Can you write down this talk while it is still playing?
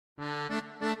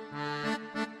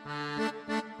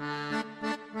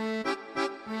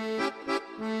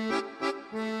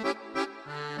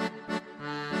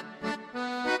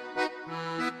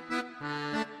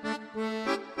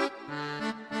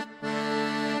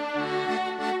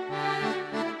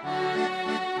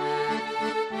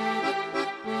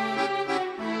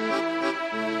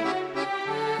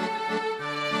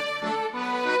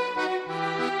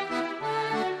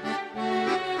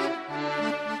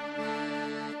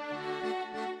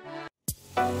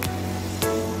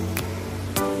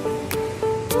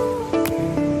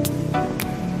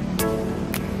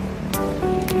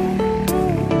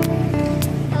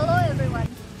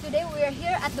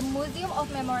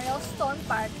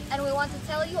and we want to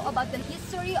tell you about the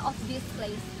history of this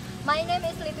place. My name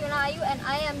is Litwina Ayu and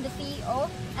I am the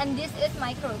CEO, and this is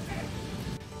my crew.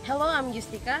 Hello, I'm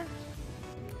Justika.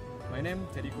 My name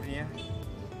is Teddy Kurnia.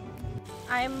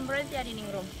 I'm Brentia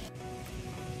Diningrum.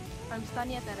 I'm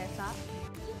Stania Teresa.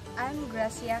 I'm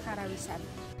Gracia Karawisan.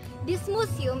 This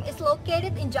museum is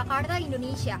located in Jakarta,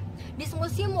 Indonesia. This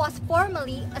museum was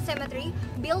formerly a cemetery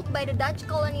built by the Dutch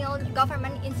colonial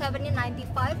government in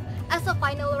 1795 as a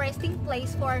final resting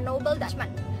place for a noble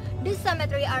Dutchman. This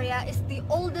cemetery area is the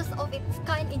oldest of its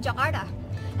kind in Jakarta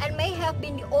and may have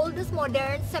been the oldest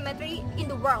modern cemetery in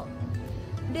the world.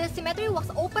 The cemetery was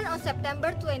opened on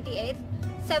September 28,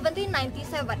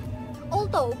 1797,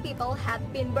 although people had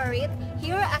been buried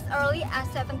here as early as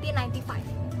 1795.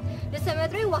 The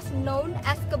cemetery was known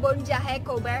as Kebon Jahe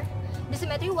Kober. The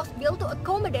cemetery was built to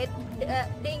accommodate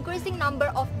the increasing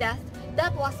number of deaths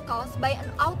that was caused by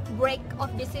an outbreak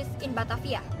of disease in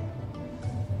Batavia.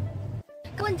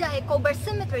 Kebon Jahe Kober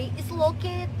Cemetery is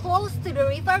located close to the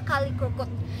river Kali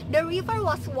Krukut. The river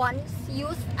was once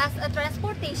used as a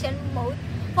transportation mode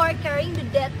for carrying the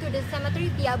dead to the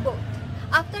cemetery via boat.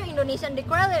 After Indonesian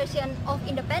Declaration of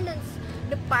Independence,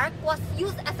 the park was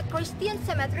used as a Christian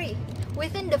cemetery.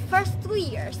 Within the first 2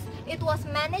 years, it was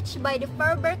managed by the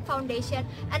Verberg Foundation,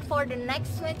 and for the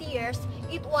next 20 years,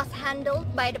 it was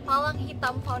handled by the Palang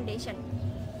Hitam Foundation.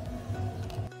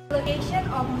 The location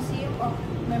of Museum of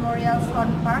Memorial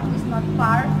Stone Park is not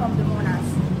far from the Monas,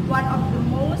 one of the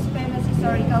most famous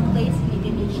historical places in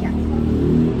Indonesia.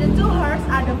 The two hearts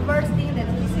are the first thing that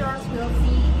visitors will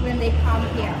see when they come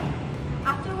here.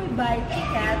 After we buy a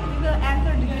ticket, we will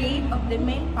enter the gate of the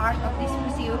main part of this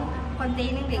museum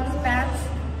containing the expanse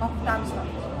of tombstone.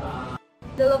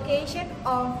 The location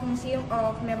of Museum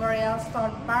of Memorial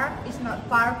Stone Park is not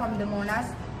far from the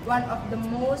Monas, one of the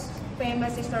most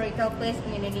famous historical places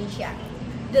in Indonesia.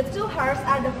 The two hearts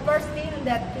are the first thing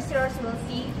that visitors will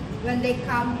see when they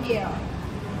come here.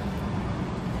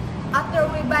 After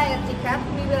we buy a ticket,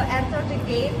 we will enter the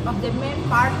gate of the main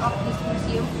part of this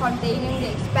museum containing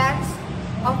the expanse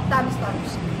of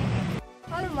tombstones.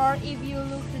 Furthermore, if you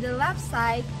look to the left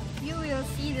side, you will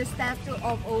see the statue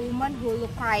of a woman who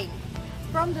looks crying.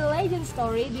 From the legend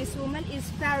story, this woman is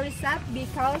very sad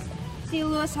because she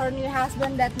lost her new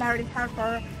husband that married her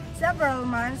for several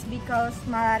months because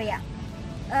malaria.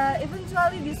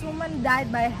 Eventually, this woman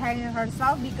died by hanging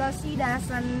herself because she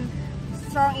doesn't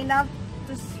strong enough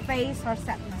to face her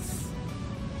sadness.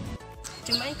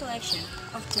 The main collection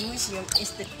of the museum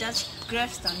is the Dutch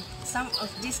gravestone. Some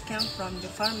of these came from the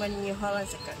former Nieuw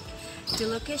Hollandse Kerk. The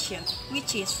location,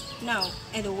 which is now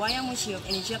at the Wayang Museum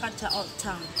in Jakarta Old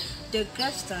Town. The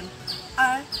gravestones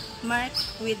are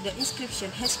marked with the inscription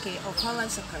HK of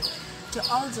Hollandse Kerk. The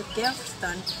oldest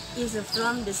gravestone is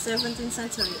from the 17th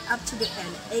century up to the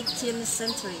end 18th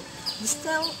century. The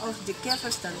style of the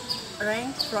gravestone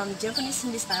range from Japanese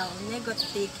Hindi style,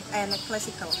 Neogothic, and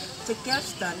Classical. The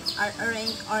gravestones are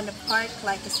arranged on the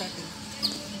park-like setting.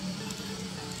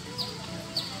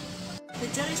 The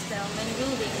Jerusalem main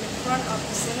building in front of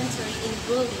the cemetery is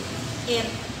built in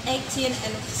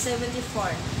 1874.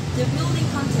 The building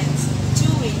contains two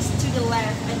wings to the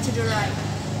left and to the right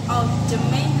of the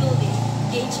main building.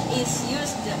 Each is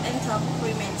used the entombed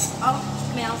remains of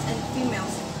males and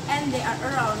females, and there are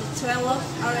around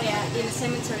 12 areas in the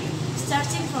cemetery,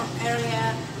 starting from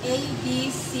area A, B,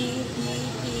 C, D,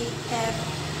 E, F,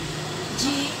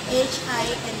 G, H, I,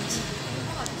 and G.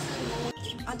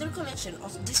 Other collection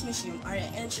of this museum are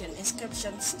ancient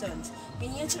inscription stones,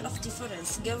 miniature of different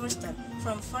gravestones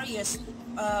from various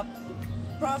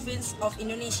provinces of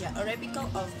Indonesia, a replica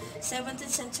of 17th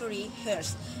century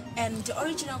hearse, and the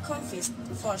original coffins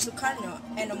for Soekarno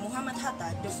and Muhammad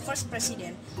Hatta, the first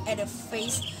president at the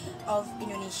face of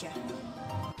Indonesia.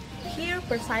 Here,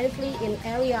 precisely in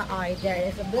area I, there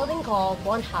is a building called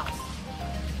Bond House.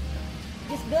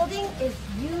 This building is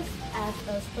used as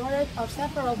a storage of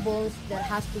several bones that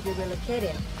has to be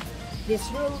relocated. This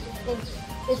room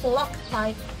is locked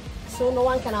tight, so no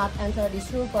one cannot enter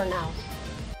this room for now.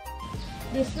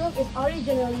 This room is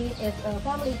originally a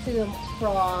family tomb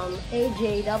from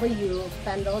A.J.W.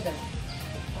 Van Dolder.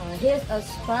 He is a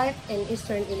scribe in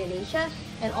Eastern Indonesia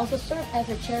and also served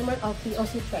as the chairman of the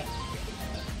OC.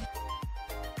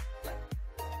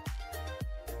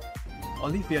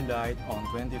 Olivia died on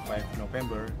 25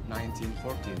 November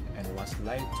 1914 and was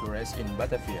laid to rest in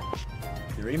Batavia.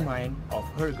 The remains of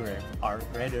her grave are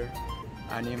rather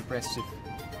unimpressive,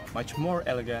 much more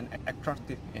elegant and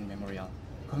attractive in memorial.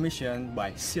 Commissioned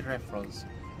by Sir Raffles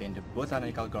in the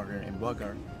Botanical Garden in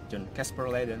Bogor, John Casper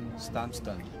Leyden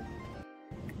Stamstone.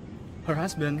 Her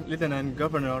husband, Lieutenant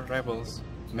Governor Raffles,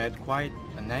 made quite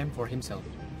a name for himself.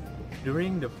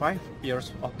 During the 5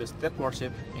 years of the state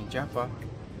worship in Java,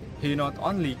 he not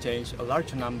only changed a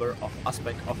large number of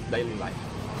aspects of daily life.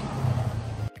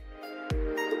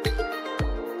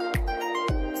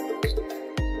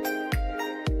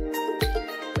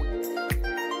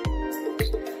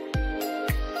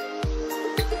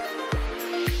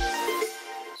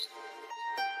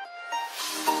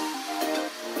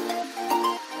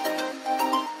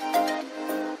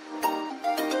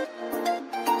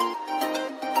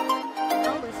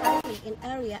 In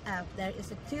area F, there is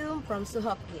a tomb from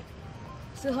Suhoki.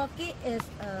 Suhoki is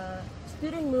a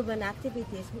student movement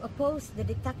activities who opposed the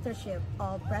dictatorship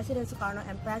of President Sukarno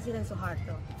and President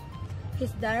Suharto. His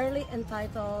diary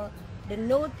entitled "The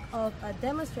Note of a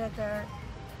Demonstrator"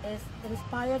 is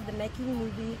inspired the making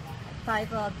movie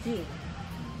titled G.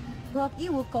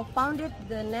 Suhoki, who co-founded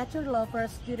the nature lover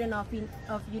student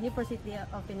of University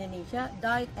of Indonesia,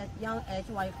 died at young age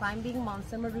while climbing Mount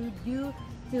Semeru due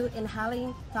to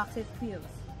inhaling toxic fumes.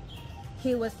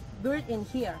 He was buried in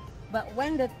here, but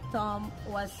when the tomb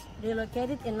was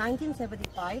relocated in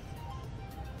 1975,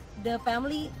 the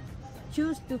family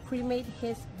chose to cremate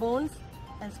his bones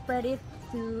and spread it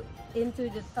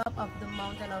into the top of the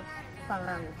mountain of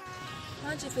Pangrang.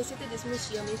 Once you visited this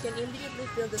museum, you can immediately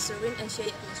feel the serene and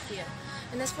shady atmosphere.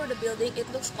 And as for the building, it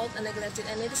looks old and neglected,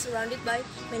 and it is surrounded by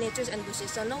many trees and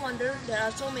bushes, so no wonder there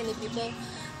are so many people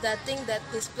that think that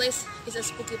this place is a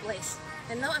spooky place.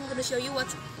 And now I'm going to show you what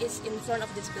is in front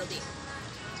of this building.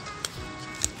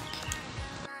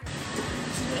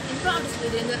 In front of this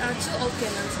building, there are two old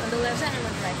cannons on the left side and on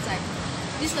the right side.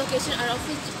 These locations are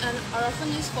often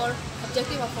used for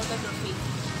objective of photography.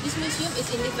 This museum is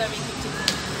indeed very beautiful.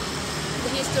 The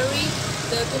history,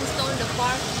 the tombstone, the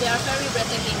park, they are very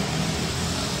breathtaking.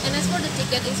 And as for the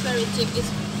ticket, it's very cheap.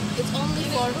 It's only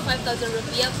for 5,000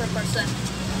 rupiah per person.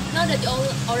 Now that you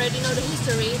already know the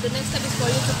history, the next step is for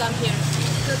you to come here.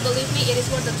 But believe me, it is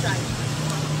worth a try.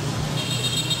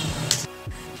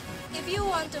 If you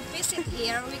want to visit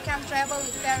here, we can travel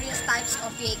with various types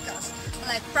of vehicles,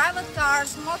 like private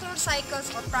cars, motorcycles,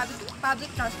 or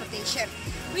public transportation.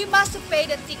 We must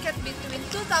pay the ticket between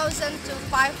 2,000 to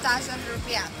 5,000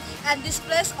 rupiah. And this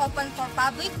place open for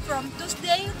public from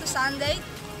Tuesday to Sunday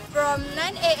from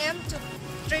 9 a.m. to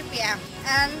 3 p.m.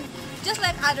 And just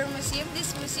like other museums,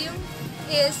 this museum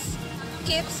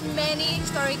keeps many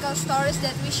historical stories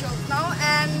that we should know,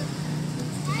 and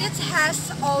it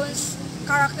has own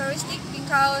characteristic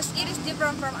because it is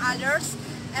different from others,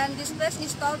 and this place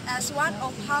is told as one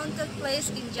of haunted place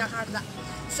in Jakarta.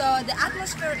 So the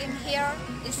atmosphere in here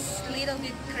is a little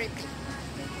bit creepy.